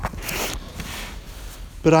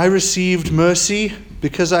But I received mercy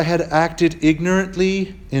because I had acted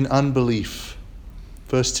ignorantly in unbelief.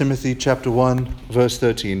 1 Timothy chapter 1, verse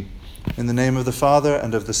 13. In the name of the Father,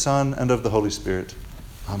 and of the Son, and of the Holy Spirit.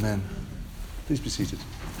 Amen. Please be seated.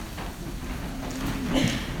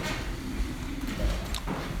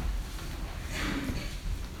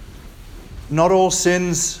 Not all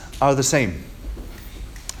sins are the same,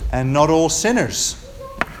 and not all sinners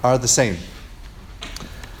are the same.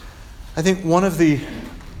 I think one of the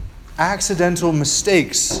accidental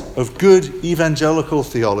mistakes of good evangelical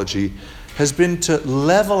theology has been to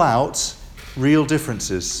level out real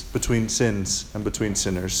differences between sins and between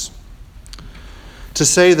sinners. To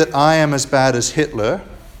say that I am as bad as Hitler,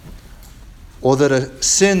 or that a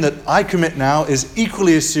sin that I commit now is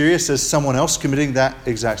equally as serious as someone else committing that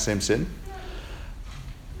exact same sin,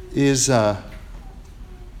 is part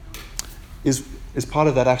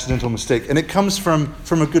of that accidental mistake. And it comes from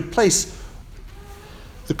a good place.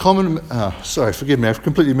 The common... forgive me, I've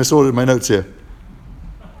completely misordered my notes here.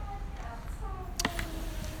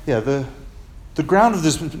 Yeah, the ground of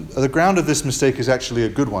this mistake is actually a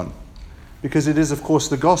good one. Because it is, of course,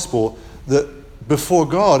 the gospel that before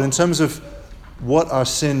God, in terms of what our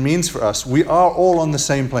sin means for us, we are all on the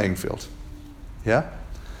same playing field. Yeah?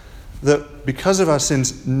 That because of our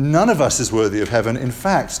sins, none of us is worthy of heaven. In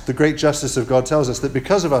fact, the great justice of God tells us that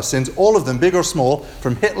because of our sins, all of them, big or small,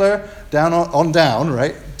 from Hitler down,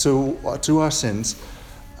 right, to our sins,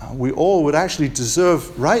 we all would actually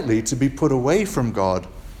deserve rightly to be put away from God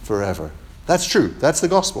forever. That's true. That's the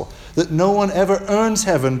gospel. That no one ever earns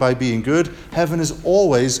heaven by being good. Heaven is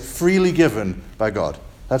always freely given by God.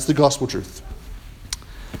 That's the gospel truth.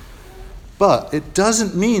 But it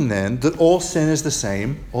doesn't mean then that all sin is the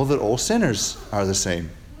same or that all sinners are the same.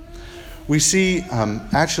 We see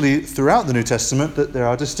actually throughout the New Testament that there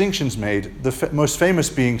are distinctions made. The most famous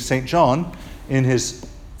being St. John in his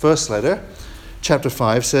first letter, chapter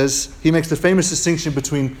 5, says, he makes the famous distinction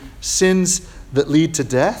between sins that lead to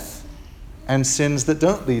death and sins that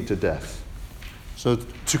don't lead to death. So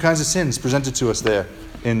two kinds of sins presented to us there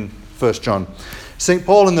in 1 John. St.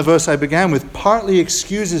 Paul, in the verse I began with, partly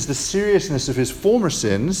excuses the seriousness of his former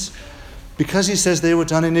sins because he says they were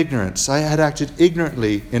done in ignorance. I had acted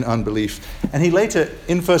ignorantly in unbelief. And he later,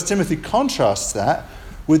 in 1 Timothy, contrasts that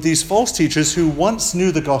with these false teachers who once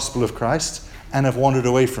knew the gospel of Christ and have wandered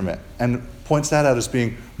away from it, and points that out as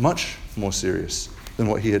being much more serious than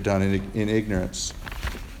what he had done in ignorance.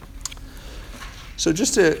 So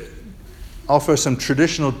just to offer some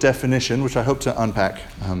traditional definition, which I hope to unpack.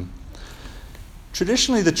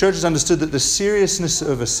 Traditionally, the church has understood that the seriousness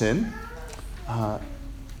of a sin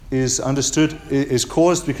is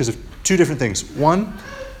caused because of two different things. One,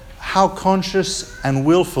 how conscious and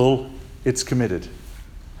willful it's committed.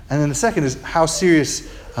 And then the second is how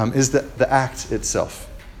serious is the act itself.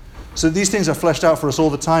 So these things are fleshed out for us all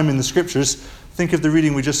the time in the scriptures. Think of the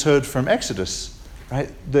reading we just heard from Exodus.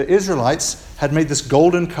 Right? The Israelites had made this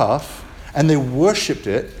golden calf and they worshipped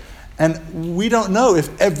it. And we don't know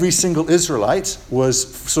if every single Israelite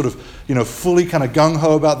was sort of, fully kind of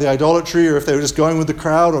gung-ho about the idolatry, or if they were just going with the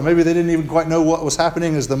crowd, or maybe they didn't even quite know what was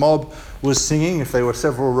happening as the mob was singing, if they were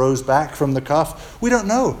several rows back from the calf. We don't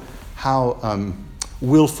know how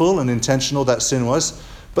willful and intentional that sin was.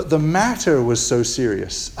 But the matter was so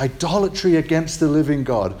serious. Idolatry against the living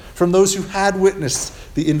God. From those who had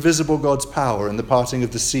witnessed the invisible God's power in the parting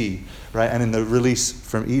of the sea, right, and in the release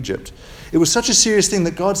from Egypt. It was such a serious thing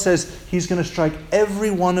that God says he's going to strike every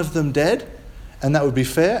one of them dead, and that would be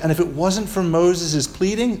fair. And if it wasn't for Moses'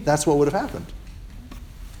 pleading, that's what would have happened.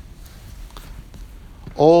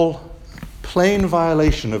 All plain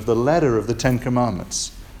violation of the letter of the Ten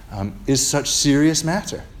Commandments is such serious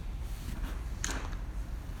matter.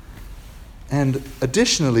 And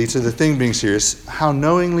additionally to the thing being serious, how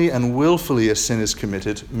knowingly and willfully a sin is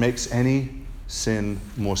committed makes any sin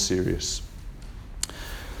more serious.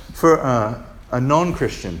 For a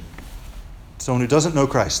non-Christian, someone who doesn't know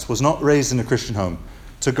Christ, was not raised in a Christian home,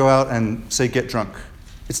 to go out and, say, get drunk,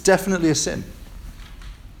 it's definitely a sin.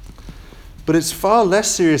 But it's far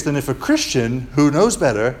less serious than if a Christian who knows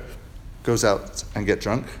better goes out to get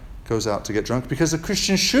drunk, because a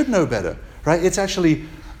Christian should know better, right? It's actually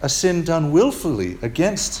a sin done willfully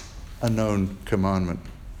against a known commandment.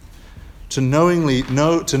 To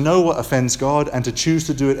know what offends God and to choose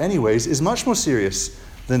to do it anyways is much more serious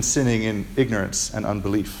than sinning in ignorance and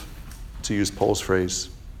unbelief, to use Paul's phrase.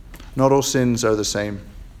 Not all sins are the same.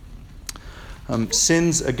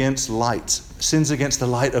 Sins against the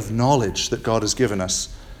light of knowledge that God has given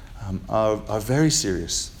us, are very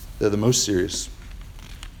serious. They're the most serious.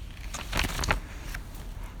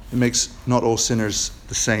 It makes not all sinners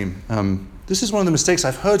the same. This is one of the mistakes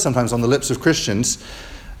I've heard sometimes on the lips of Christians,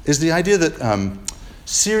 is the idea that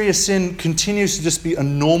serious sin continues to just be a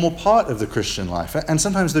normal part of the Christian life. And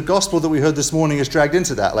sometimes the gospel that we heard this morning is dragged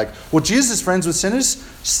into that. Like, well, Jesus is friends with sinners.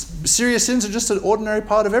 Serious sins are just an ordinary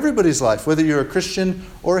part of everybody's life, whether you're a Christian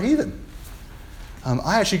or a heathen.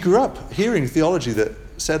 I actually grew up hearing theology that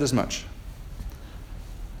said as much.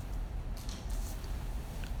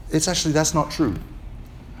 That's not true.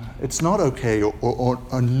 It's not okay or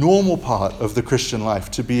a normal part of the Christian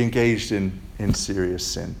life to be engaged in serious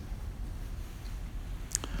sin.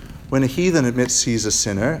 When a heathen admits he's a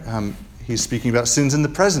sinner, he's speaking about sins in the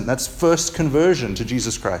present. That's first conversion to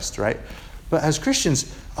Jesus Christ, right? But as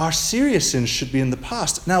Christians, our serious sins should be in the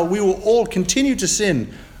past. Now, we will all continue to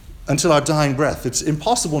sin until our dying breath. It's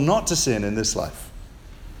impossible not to sin in this life.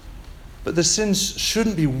 But the sins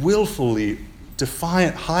shouldn't be willfully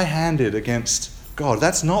defiant, high-handed against God.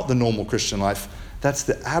 That's not the normal Christian life. That's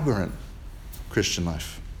the aberrant Christian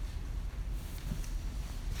life.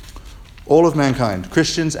 All of mankind,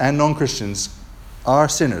 Christians and non-Christians, are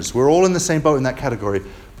sinners. We're all in the same boat in that category,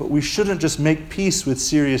 but we shouldn't just make peace with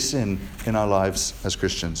serious sin in our lives as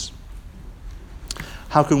Christians.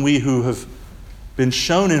 How can we who have been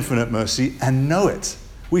shown infinite mercy and know it,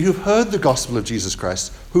 we who've heard the gospel of Jesus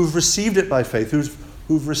Christ, who've received it by faith,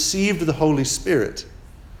 who've received the Holy Spirit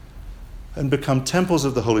and become temples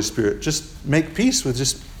of the Holy Spirit, just make peace with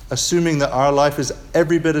just assuming that our life is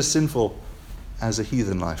every bit as sinful as a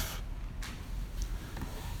heathen life?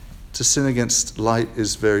 To sin against light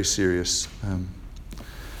is very serious. And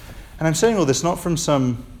I'm saying all this not from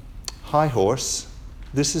some high horse.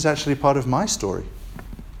 This is actually part of my story.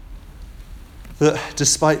 That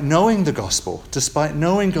despite knowing the gospel, despite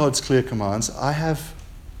knowing God's clear commands, I have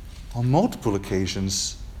on multiple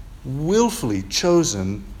occasions willfully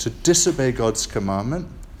chosen to disobey God's commandment,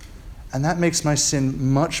 and that makes my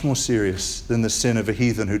sin much more serious than the sin of a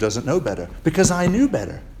heathen who doesn't know better, because I knew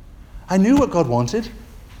better. I knew what God wanted,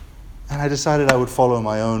 and I decided I would follow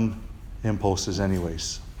my own impulses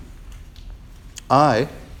anyways. I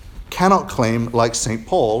cannot claim, like St.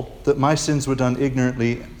 Paul, that my sins were done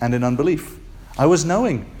ignorantly and in unbelief. I was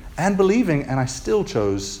knowing and believing, and I still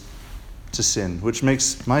chose to sin, which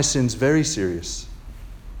makes my sins very serious.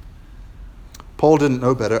 Paul didn't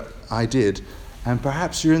know better, I did, and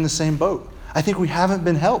perhaps you're in the same boat. I think we haven't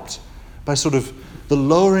been helped by sort of the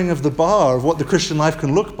lowering of the bar of what the Christian life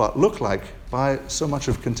can look like by so much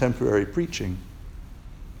of contemporary preaching.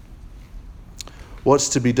 What's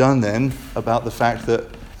to be done then about the fact that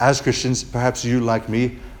as Christians, perhaps you like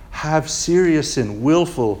me, have serious sin,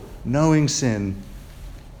 willful, knowing sin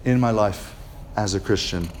in my life as a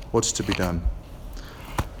Christian? What's to be done?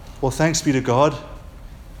 Well, thanks be to God.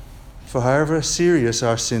 For however serious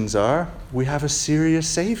our sins are, we have a serious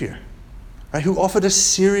Savior, right, who offered a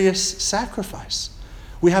serious sacrifice.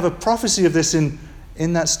 We have a prophecy of this in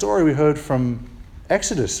that story we heard from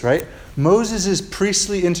Exodus, right? Moses'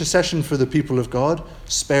 priestly intercession for the people of God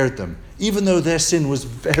spared them, even though their sin was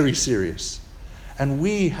very serious. And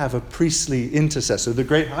we have a priestly intercessor, the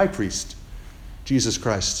great high priest, Jesus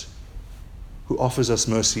Christ, who offers us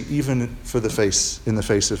mercy even in the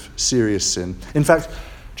face of serious sin. In fact,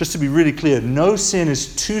 just to be really clear, no sin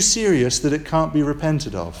is too serious that it can't be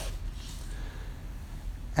repented of.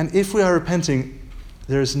 And if we are repenting,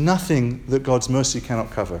 there is nothing that God's mercy cannot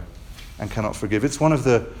cover and cannot forgive. It's one of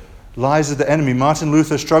the lies of the enemy Martin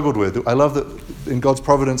Luther struggled with. I love that in God's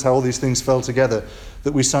providence how all these things fell together,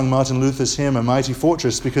 that we sung Martin Luther's hymn, A Mighty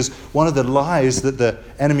Fortress, because one of the lies that the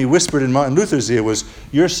enemy whispered in Martin Luther's ear was,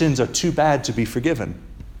 your sins are too bad to be forgiven.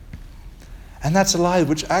 And that's a lie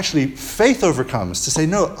which actually faith overcomes, to say,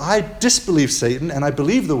 no, I disbelieve Satan and I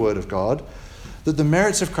believe the word of God, that the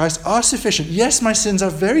merits of Christ are sufficient. Yes, my sins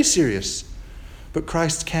are very serious, but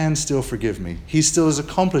Christ can still forgive me. He still has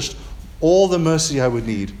accomplished all the mercy I would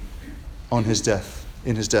need in his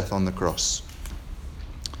death on the cross.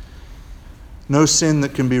 No sin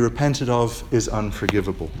that can be repented of is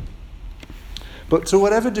unforgivable. But to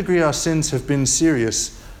whatever degree our sins have been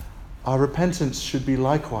serious, our repentance should be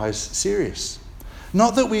likewise serious.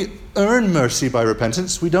 Not that we earn mercy by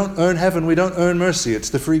repentance. We don't earn heaven. We don't earn mercy. It's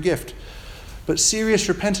the free gift. But serious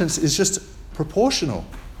repentance is just proportional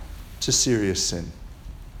to serious sin.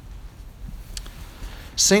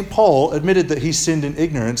 St. Paul admitted that he sinned in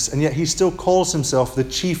ignorance, and yet he still calls himself the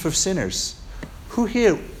chief of sinners. Who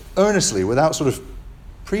here earnestly, without sort of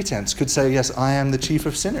pretense, could say, yes, I am the chief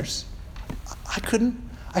of sinners? I couldn't.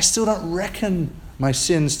 I still don't reckon my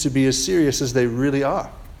sins to be as serious as they really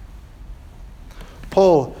are.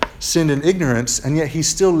 Paul sinned in ignorance, and yet he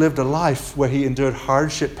still lived a life where he endured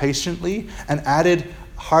hardship patiently and added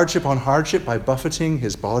hardship on hardship by buffeting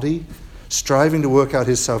his body, striving to work out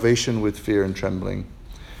his salvation with fear and trembling.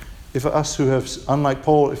 If us who have, unlike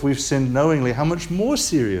Paul, if we've sinned knowingly, how much more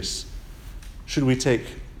serious should we take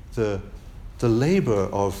the labor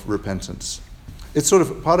of repentance? It's sort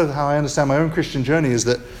of part of how I understand my own Christian journey is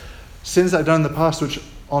that sins I've done in the past, which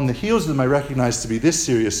on the heels of them I recognize to be this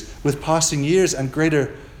serious, with passing years and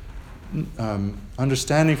greater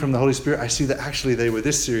understanding from the Holy Spirit, I see that actually they were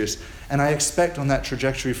this serious. And I expect on that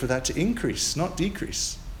trajectory for that to increase, not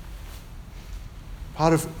decrease.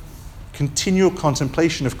 Part of continual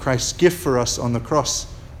contemplation of Christ's gift for us on the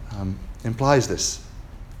cross implies this,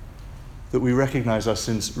 that we recognize our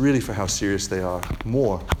sins really for how serious they are,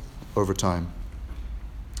 more over time.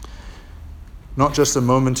 Not just a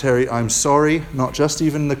momentary I'm sorry, not just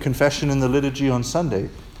even the confession in the liturgy on Sunday,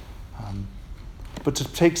 but to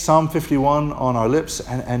take Psalm 51 on our lips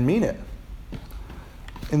and mean it.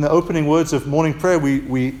 In the opening words of morning prayer,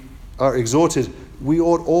 we are exhorted, we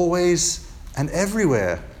ought always and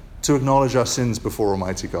everywhere to acknowledge our sins before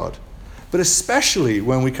Almighty God, but especially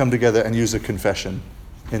when we come together and use a confession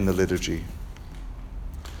in the liturgy.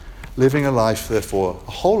 Living a life, therefore,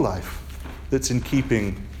 a whole life that's in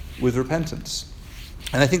keeping with repentance.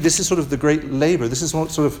 And I think this is sort of the great labor. This is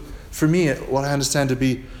what sort of, for me, what I understand to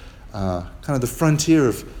be kind of the frontier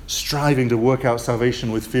of striving to work out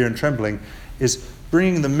salvation with fear and trembling, is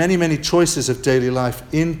bringing the many, many choices of daily life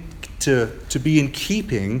in to be in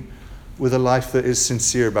keeping with a life that is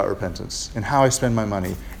sincere about repentance, in how I spend my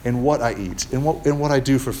money, in what I eat, in what I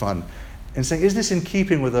do for fun, and saying, is this in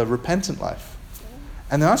keeping with a repentant life?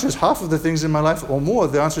 And the answer is half of the things in my life or more,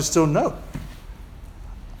 the answer is still no.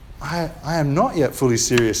 I am not yet fully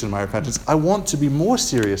serious in my repentance. I want to be more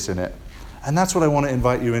serious in it. And that's what I want to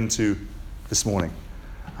invite you into this morning.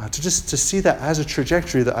 To see that as a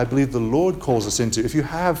trajectory that I believe the Lord calls us into. If you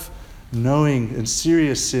have knowing and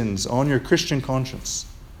serious sins on your Christian conscience,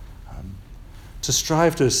 to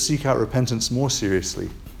strive to seek out repentance more seriously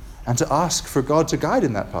and to ask for God to guide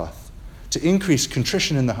in that path, to increase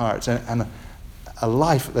contrition in the heart and a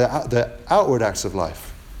life, the outward acts of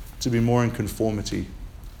life, to be more in conformity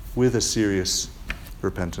with a serious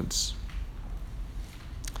repentance.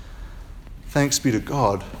 Thanks be to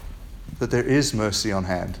God that there is mercy on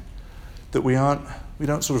hand, that we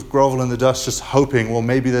don't sort of grovel in the dust just hoping, well,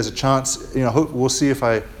 maybe there's a chance, we'll see if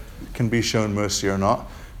I can be shown mercy or not.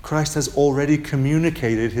 Christ has already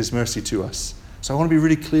communicated his mercy to us. So I want to be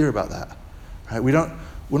really clear about that. Right?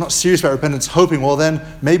 We're not serious about repentance hoping, well, then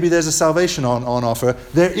maybe there's a salvation on offer.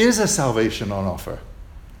 There is a salvation on offer.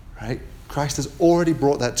 Right? Christ has already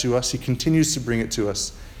brought that to us. He continues to bring it to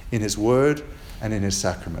us in his word and in his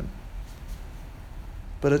sacrament.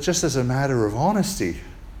 But just as a matter of honesty,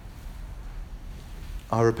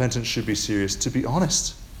 our repentance should be serious, to be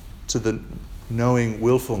honest to the knowing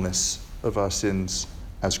willfulness of our sins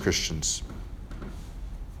as Christians.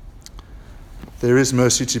 There is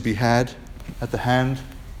mercy to be had at the hand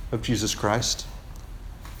of Jesus Christ,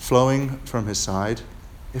 flowing from his side,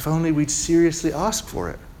 if only we'd seriously ask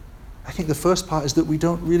for it. I think the first part is that we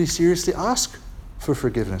don't really seriously ask for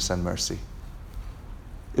forgiveness and mercy.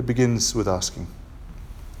 It begins with asking.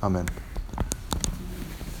 Amen.